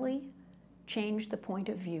finally changed the point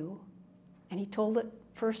of view, and he told it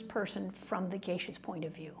first person from the geisha's point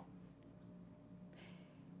of view.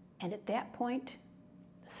 And at that point,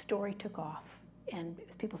 the story took off, and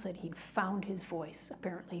as people said, he'd found his voice.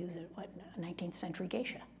 Apparently he was a 19th century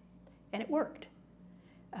geisha, and it worked.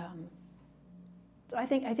 So I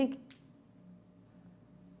think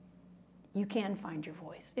you can find your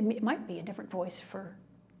voice. It might be a different voice for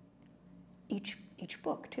each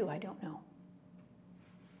book too, I don't know.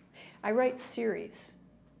 I write series,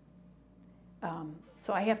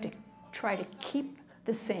 so I have to try to keep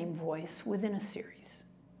the same voice within a series.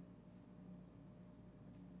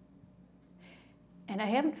 And I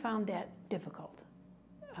haven't found that difficult.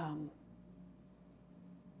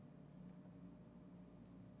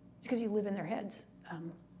 It's because you live in their heads.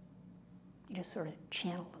 You just sort of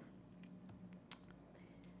channel them.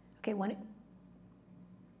 Okay, what it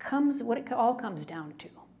all comes down to,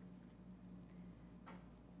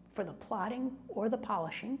 for the plotting or the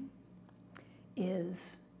polishing,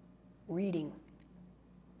 is reading.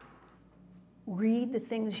 Read the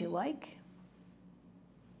things you like.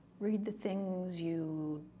 Read the things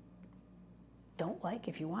you don't like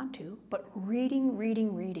if you want to, but reading,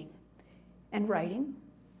 reading, reading, and writing,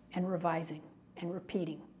 and revising, and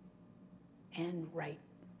repeating, and write.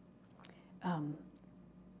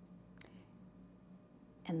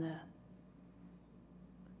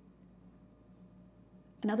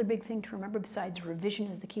 Another big thing to remember besides revision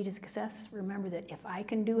is the key to success, remember that if I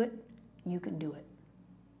can do it, you can do it.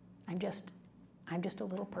 I'm just a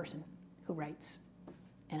little person who writes,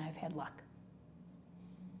 and I've had luck.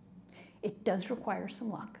 It does require some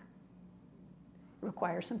luck. It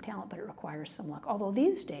requires some talent, but it requires some luck. Although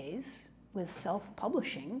these days, with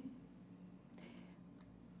self-publishing,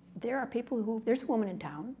 there are people who, there's a woman in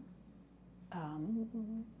town,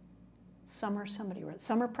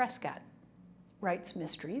 Summer Prescott writes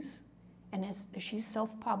mysteries, and she's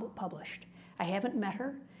self-published. I haven't met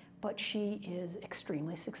her, but she is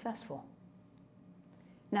extremely successful.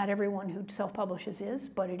 Not everyone who self-publishes is,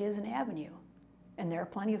 but it is an avenue. And there are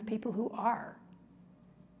plenty of people who are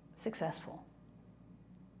successful.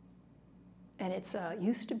 And it's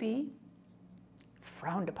used to be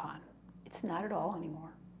frowned upon. It's not at all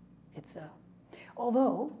anymore.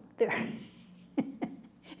 Although there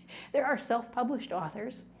are self-published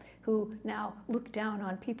authors who now look down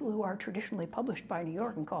on people who are traditionally published by New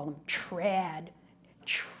York and call them trad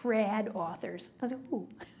authors. I was like, ooh,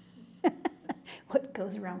 what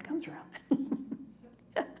goes around comes around.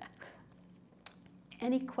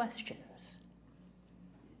 Any questions?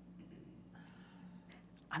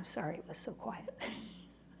 I'm sorry it was so quiet.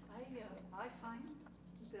 I find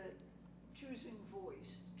that choosing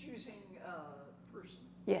voice, choosing person,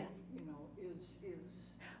 yeah, is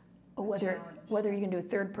whether you can do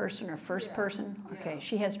third person or first person. Okay, yeah.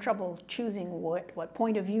 She has trouble choosing what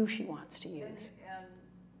point of view she wants to use. And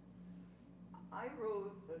I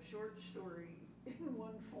wrote a short story in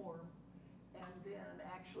one form, and then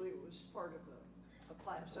actually it was part of a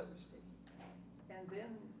class I was taking, and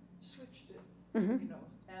then switched it, Mm-hmm.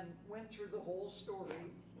 And went through the whole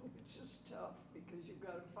story, which is tough because you've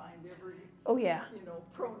got to find every, Oh yeah.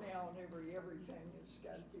 pronoun, everything has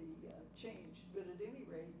got to be changed. But at any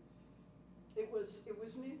rate, it was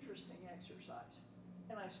an interesting exercise,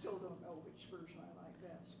 and I still don't know which version I like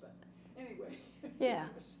best. But anyway, Yeah.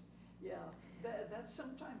 That's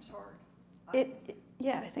sometimes hard.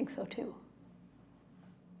 Yeah, I think so too.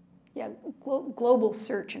 Yeah, global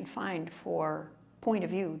search and find for point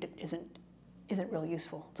of view isn't real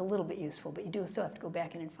useful. It's a little bit useful, but you do still have to go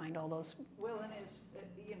back in and find all those. Well, and it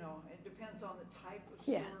depends on the type of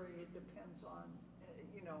story. Yeah. It depends on,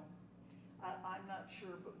 I'm not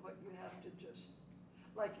sure, but what you have to just,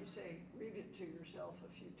 like you say, read it to yourself a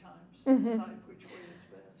few times, Mm-hmm. decide which way is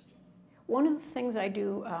best. One of the things I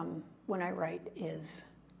do when I write is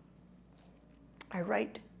I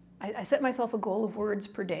set myself a goal of words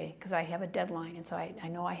per day because I have a deadline, and so I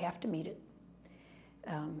know I have to meet it.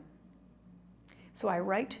 So I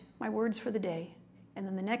write my words for the day, and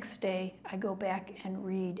then the next day I go back and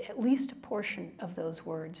read at least a portion of those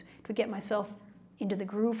words to get myself into the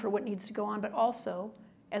groove for what needs to go on, but also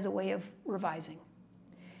as a way of revising.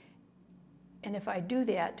 And if I do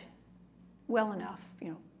that well enough,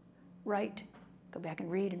 write, go back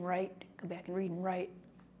and read and write, go back and read and write,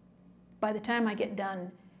 by the time I get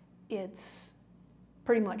done, it's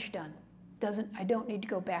pretty much done. I don't need to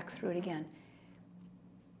go back through it again.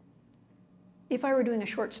 If I were doing a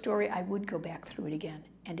short story, I would go back through it again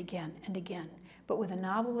and again and again. But with a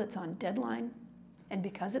novel that's on deadline, and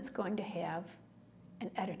because it's going to have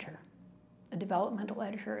an editor, a developmental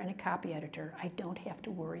editor and a copy editor, I don't have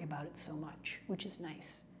to worry about it so much, which is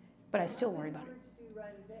nice. But I still worry about it. How many words do you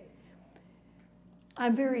write a day?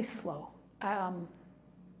 I'm very slow.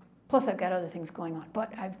 Plus, I've got other things going on.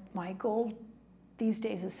 But my goal these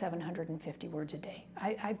days is 750 words a day.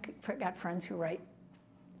 I've got friends who write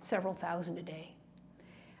several thousand a day.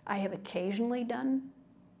 I have occasionally done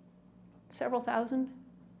several thousand,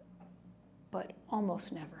 but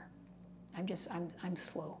almost never. I'm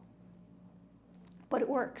slow. But it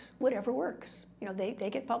works. Whatever works. You know, they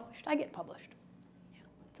get published. I get published. Yeah,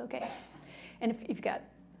 it's okay. And if you've got,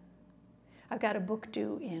 I've got a book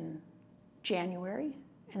due in January,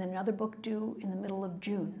 and then another book due in the middle of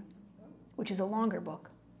June, which is a longer book.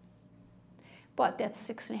 But that's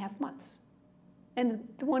 6.5 months. And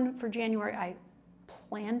the one for January I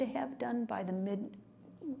plan to have done by the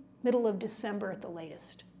middle of December at the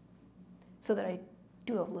latest, so that I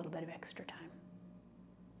do have a little bit of extra time.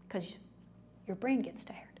 Because your brain gets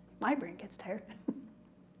tired. My brain gets tired.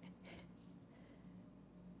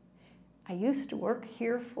 I used to work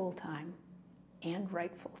here full-time and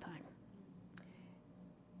write full-time.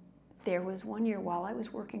 There was one year while I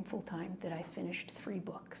was working full-time that I finished 3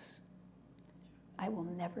 books. I will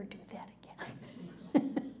never do that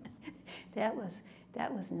again. That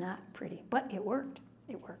was not pretty, but it worked.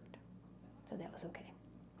 It worked. So that was okay.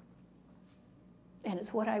 And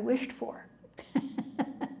it's what I wished for.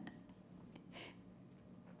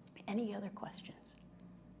 Any other questions?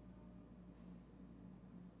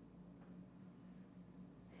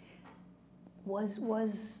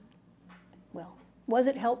 Was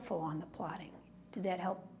it helpful on the plotting? Did that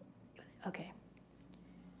help? Okay.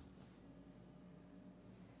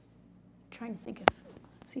 Trying to think of,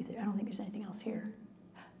 let's see, I don't think there's anything else here.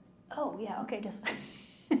 Oh, yeah, okay, just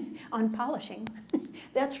on polishing.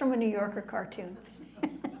 That's from a New Yorker cartoon.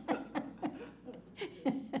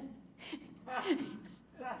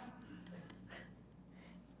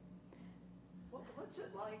 What's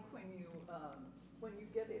it like when you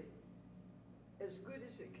get it as good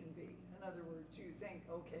as it can be? In other words, you think,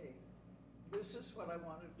 okay, this is what I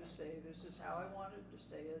wanted to say, this is how I wanted to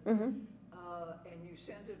say it, Mm-hmm. And you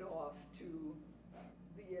send it off to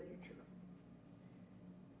the editor.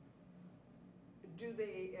 Do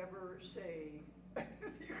they ever say the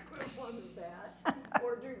equivalent of that?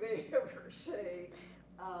 Or do they ever say,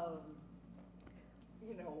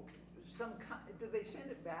 you know, do they send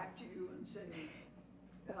it back to you and say,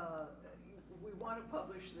 we want to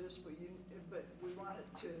publish this, but we want it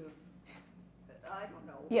to, I don't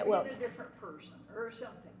know, Yeah, well, be a different person or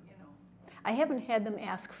something, you know? I haven't had them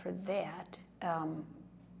ask for that.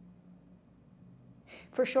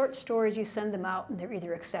 For short stories, you send them out and they're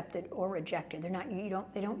either accepted or rejected. They're not,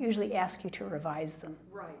 they don't usually ask you to revise them.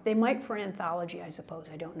 Right. They might for an anthology, I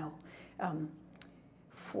suppose, I don't know.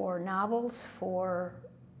 For novels, for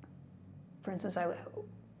instance,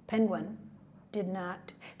 Penguin did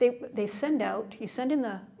not, they send out, you send in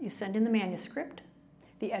the manuscript,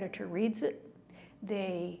 the editor reads it,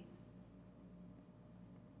 they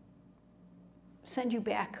send you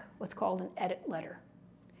back what's called an edit letter.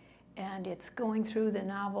 And it's going through the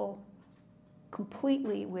novel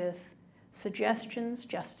completely with suggestions,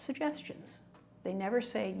 just suggestions. They never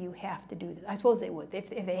say you have to do this. I suppose they would. If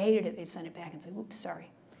they hated it, they'd send it back and say, oops, sorry.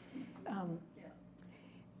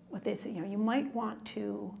 What they say, you know, you might want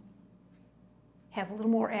to have a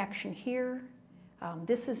little more action here.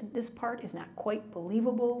 This part is not quite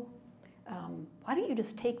believable. Why don't you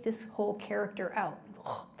just take this whole character out?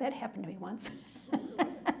 Oh, that happened to me once.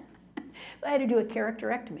 So I had to do a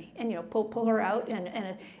characterectomy and, you know, pull her out,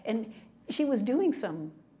 and she was doing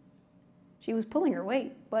she was pulling her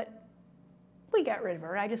weight, but we got rid of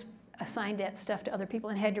her. I just assigned that stuff to other people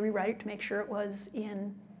and had to rewrite it to make sure it was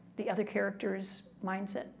in the other character's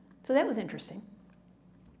mindset. So that was interesting.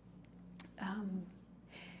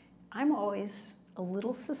 I'm always a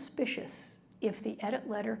little suspicious if the edit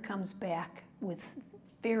letter comes back with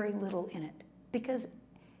very little in it, because,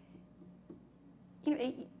 you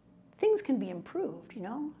know, things can be improved, you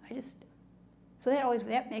know. So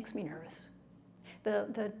that makes me nervous.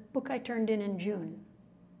 The book I turned in June,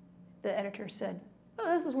 the editor said,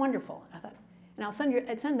 "Oh, this is wonderful." And I thought, and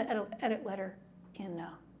I'd send the edit letter in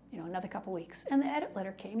you know, another couple weeks. And the edit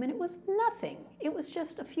letter came, and it was nothing. It was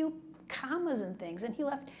just a few commas and things, and he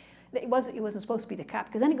left. It wasn't supposed to be the copy,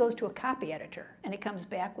 because then it goes to a copy editor, and it comes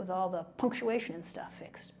back with all the punctuation and stuff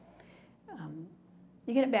fixed.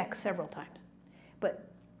 You get it back several times.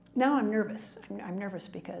 But now I'm nervous. I'm nervous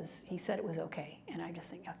because he said it was okay, and I just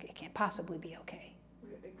think, okay, it can't possibly be okay.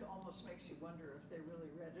 It almost makes you wonder if they really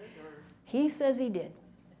read it, or... He says he did.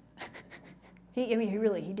 He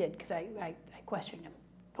did, because I questioned him.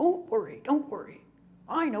 Don't worry, don't worry.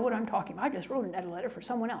 I know what I'm talking about. I just wrote an editor letter for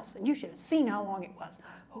someone else, and you should have seen how long it was.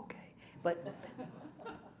 Okay, but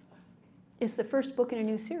it's the first book in a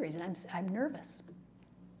new series, and I'm nervous.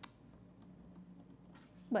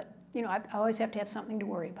 But, you know, I always have to have something to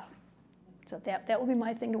worry about. So that will be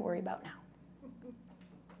my thing to worry about now.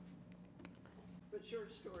 But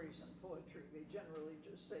short stories and poetry, they generally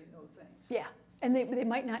just say no thanks. Yeah, and they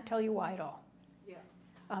might not tell you why at all. Yeah.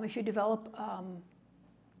 If you develop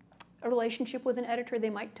a relationship with an editor, they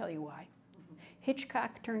might tell you why.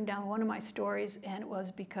 Hitchcock turned down one of my stories, and it was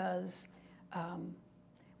because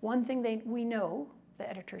one thing we know, the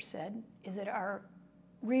editor said, is that our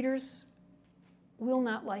readers will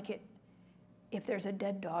not like it if there's a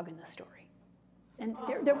dead dog in the story. And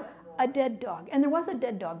a dead dog. And there was a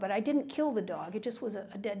dead dog, but I didn't kill the dog. It just was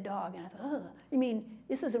a dead dog. And I thought, ugh, you mean,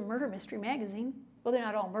 this is a murder mystery magazine? Well, they're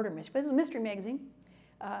not all murder mysteries, but it's a mystery magazine.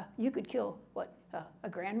 You could kill, what, a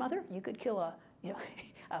grandmother? You could kill a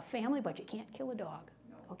family, but you can't kill a dog.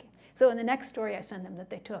 No. Okay. So in the next story I sent them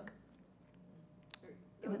that they took,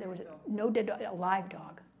 there was no dead dog, a live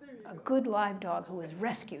dog. A good live dog who was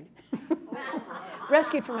rescued.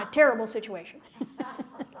 Rescued from a terrible situation.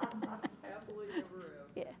 Happily ever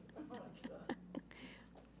after. Yeah.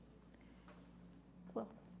 Well,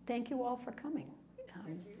 thank you all for coming.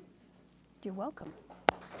 Thank you. You're welcome.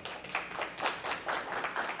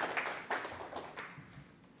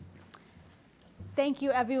 Thank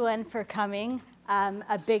you, everyone, for coming.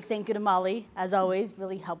 A big thank you to Molly, as always,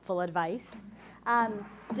 really helpful advice.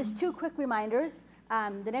 Just two quick reminders.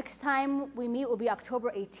 The next time we meet will be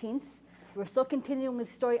October 18th. We're still continuing with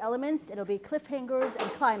story elements. It'll be cliffhangers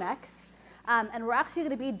and climax. And we're actually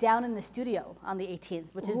going to be down in the studio on the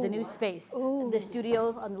 18th, which is the new space. The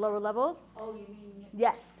studio on the lower level. Oh, you mean?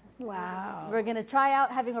 Yes. Wow. We're going to try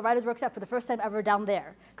out having a writer's workshop for the first time ever down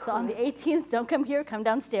there. Cool. So on the 18th, don't come here, come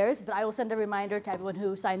downstairs. But I will send a reminder to everyone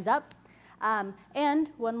who signs up.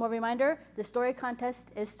 And one more reminder, the story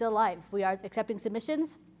contest is still live. We are accepting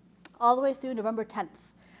submissions all the way through November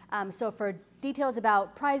 10th. So for details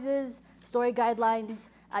about prizes, story guidelines,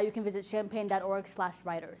 you can visit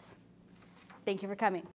champaign.org/writers. Thank you for coming.